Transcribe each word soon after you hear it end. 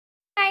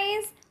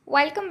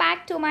Welcome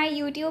back to my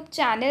YouTube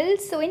channel.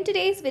 So in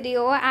today's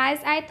video, as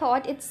I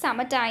thought it's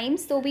summertime,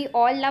 so we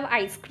all love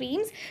ice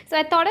creams. So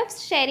I thought of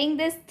sharing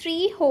this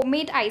 3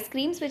 homemade ice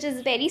creams, which is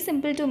very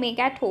simple to make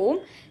at home.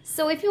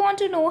 So if you want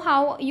to know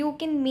how you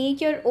can make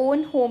your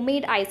own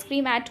homemade ice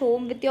cream at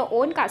home with your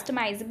own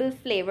customizable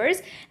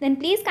flavors, then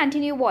please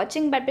continue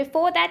watching. But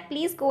before that,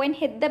 please go and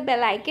hit the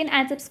bell icon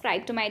and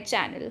subscribe to my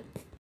channel.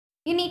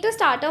 You need to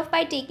start off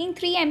by taking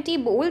 3 empty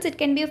bowls. It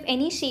can be of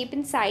any shape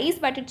and size,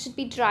 but it should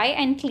be dry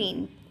and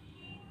clean.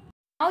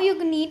 Now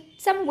you need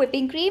some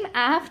whipping cream.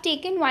 I have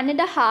taken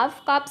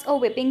 1.5 cups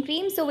of whipping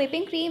cream. So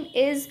whipping cream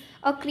is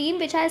a cream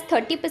which has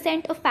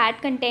 30% of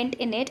fat content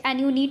in it, and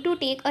you need to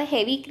take a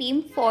heavy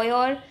cream for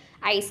your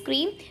ice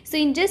cream. So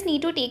you just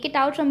need to take it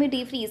out from your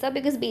deep freezer,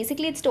 because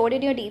basically it's stored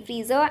in your deep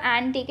freezer,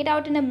 and take it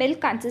out in a milk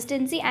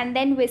consistency and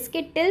then whisk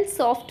it till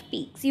soft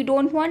peaks. You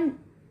don't want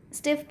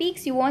stiff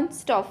peaks, you want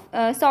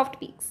soft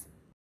peaks.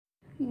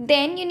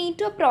 Then you need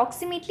to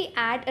approximately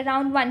add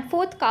around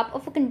 1/4 cup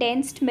of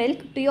condensed milk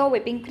to your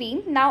whipping cream.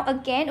 Now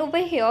again,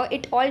 over here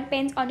it all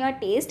depends on your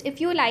taste.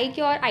 If you like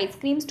your ice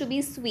creams to be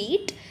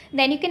sweet,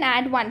 then you can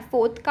add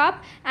 1/4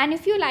 cup, and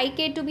if you like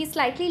it to be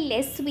slightly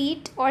less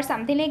sweet or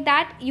something like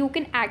that, you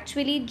can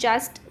actually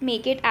just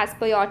make it as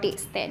per your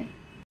taste.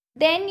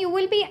 Then you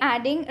will be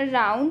adding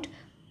around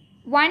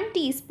 1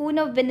 teaspoon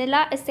of vanilla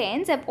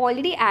essence. I've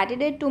already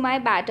added it to my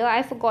batter. I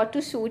forgot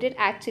to shoot it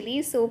actually,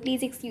 so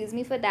please excuse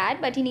me for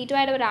that. But you need to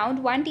add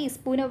around 1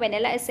 teaspoon of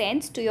vanilla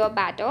essence to your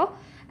batter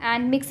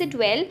and mix it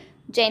well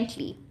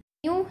gently.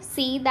 You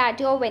see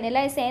that your vanilla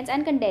essence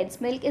and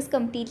condensed milk is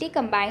completely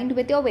combined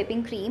with your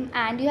whipping cream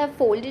and you have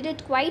folded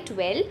it quite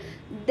well.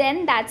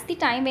 Then that's the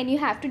time when you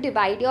have to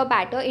divide your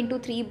batter into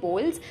 3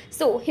 bowls.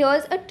 So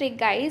here's a trick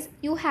guys.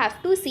 You have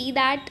to see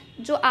that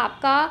जो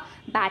आपका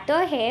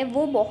batter है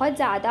वो बहुत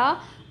ज़्यादा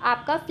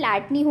आपका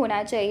flat नहीं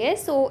होना चाहिए.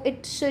 So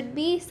it should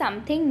be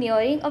something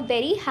nearing a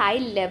very high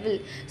level.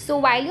 So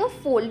while you're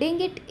folding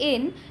it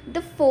in,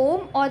 the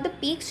foam or the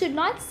peak should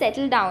not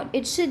settle down.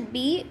 It should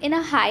be in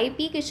a high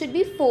peak. It should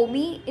be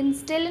foamy and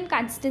still in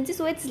consistency,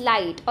 so it's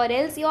light, or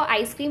else your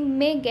ice cream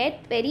may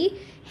get very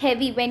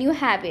heavy when you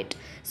have it.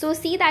 So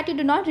see that you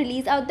do not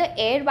release out the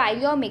air while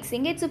you're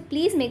mixing it. So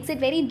please mix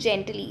it very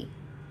gently.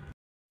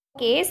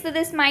 Okay, so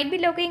this might be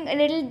looking a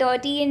little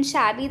dirty and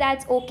shabby.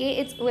 That's okay.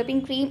 It's whipping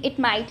cream. It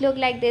might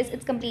look like this.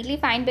 It's completely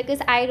fine,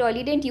 because I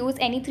really didn't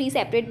use any 3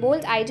 separate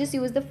bowls. I just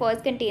used the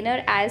first container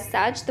as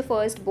such, the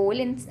first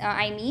bowl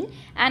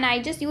and I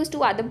just used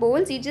 2 other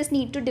bowls. You just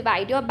need to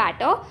divide your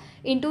batter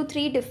into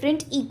 3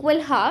 different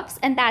equal halves,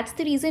 and that's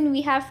the reason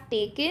we have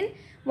taken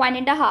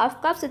 1.5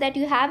 cup, so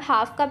that you have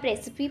half cup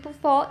recipe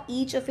for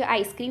each of your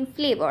ice cream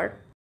flavor.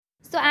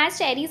 So as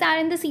cherries are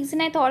in the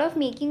season, I thought of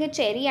making a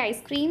cherry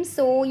ice cream.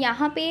 So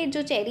यहाँ पे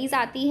जो cherries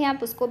आती हैं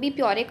आप उसको भी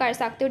puree कर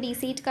सकते हो,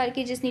 de-seed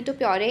करके. Just need to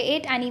puree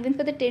it, and even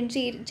for the tinned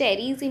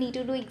cherries you need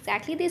to do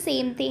exactly the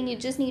same thing.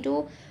 You just need to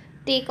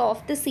take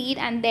off the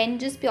seed and then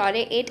just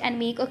puree it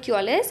and make a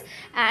cueless,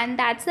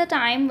 and that's the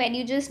time when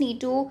you just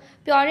need to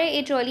puree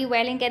it really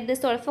well and get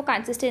this sort of a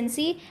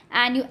consistency,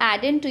 and you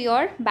add into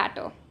your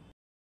batter.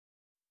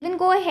 Then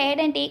go ahead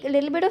and take a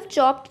little bit of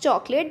chopped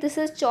chocolate. This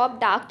is chopped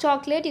dark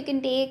chocolate. You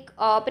can take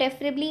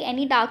preferably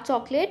any dark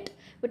chocolate,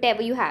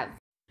 whatever you have.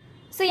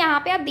 So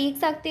यहाँ पे आप देख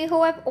सकते हो,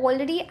 I've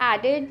already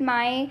added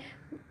my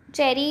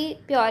cherry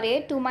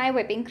puree to my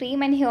whipping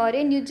cream, and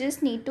herein you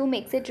just need to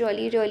mix it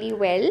really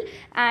well,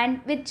 and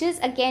which is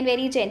again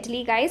very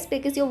gently guys,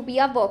 because we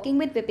are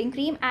working with whipping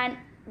cream and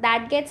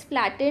that gets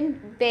flattened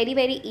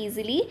very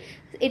easily.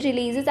 It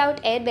releases out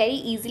air very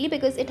easily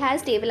because it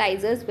has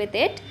stabilizers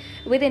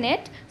within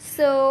it.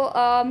 So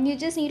you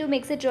just need to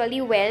mix it really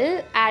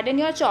well, add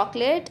in your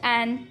chocolate,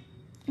 and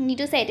you need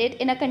to set it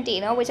in a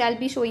container, which I'll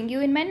be showing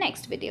you in my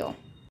next video.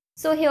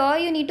 So here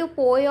you need to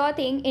pour your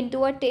thing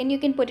into a tin. You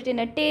can put it in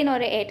a tin or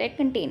an airtight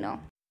container.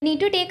 You need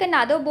to take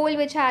another bowl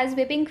which has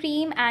whipping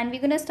cream, and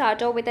we're going to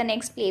start off with the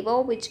next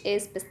flavor, which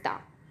is pista.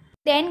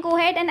 Then go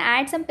ahead and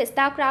add some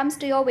pista crumbs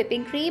to your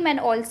whipping cream, and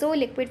also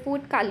liquid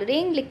food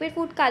coloring. Liquid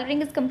food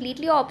coloring is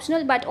completely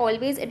optional, but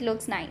always it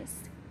looks nice.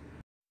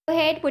 Go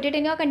ahead, put it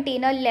in your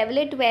container, level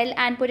it well,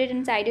 and put it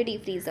inside your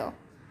deep freezer.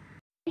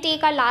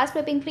 Take our last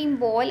whipping cream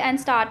ball and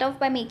start off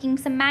by making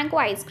some mango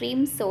ice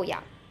cream. So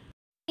yeah.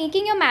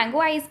 Making your mango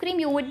ice cream,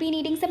 you would be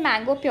needing some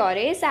mango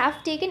purees. I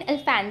have taken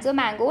Alfonso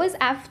mangoes.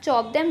 I have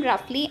chopped them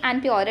roughly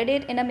and pureed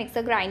it in a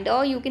mixer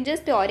grinder. You can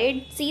just puree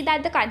it. See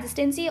that the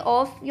consistency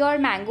of your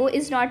mango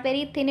is not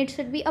very thin. It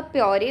should be a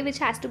puree which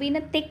has to be in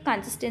a thick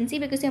consistency,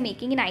 because you're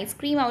making an ice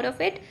cream out of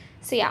it.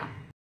 So yeah.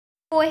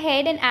 Go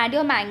ahead and add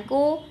your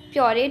mango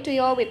puree to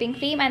your whipping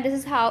cream, and this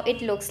is how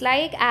it looks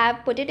like. I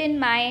have put it in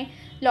my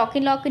lock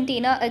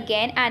container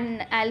again,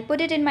 and I'll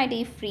put it in my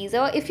deep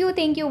freezer. If you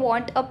think you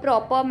want a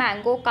proper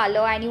mango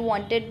color and you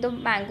wanted the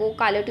mango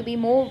color to be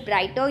more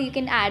brighter, you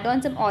can add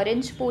on some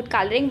orange food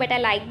coloring, but I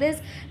like this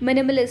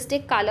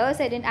minimalistic color,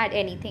 so I didn't add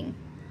anything.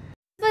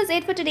 Was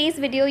it for today's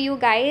video, you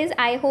guys.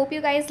 I hope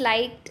you guys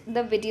liked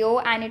the video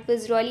and it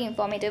was really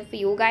informative for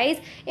you guys.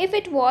 If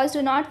it was,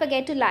 do not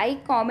forget to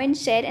like, comment,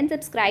 share and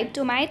subscribe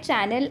to my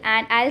channel,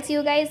 and I'll see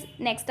you guys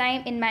next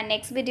time in my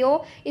next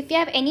video. If you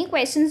have any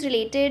questions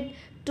related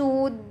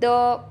to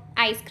the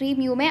ice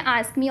cream, you may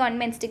ask me on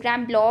my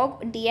Instagram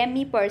blog, DM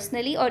me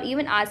personally, or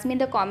even ask me in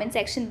the comment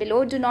section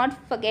below. Do not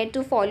forget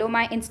to follow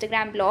my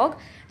Instagram blog.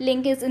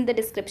 Link is in the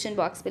description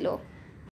box below.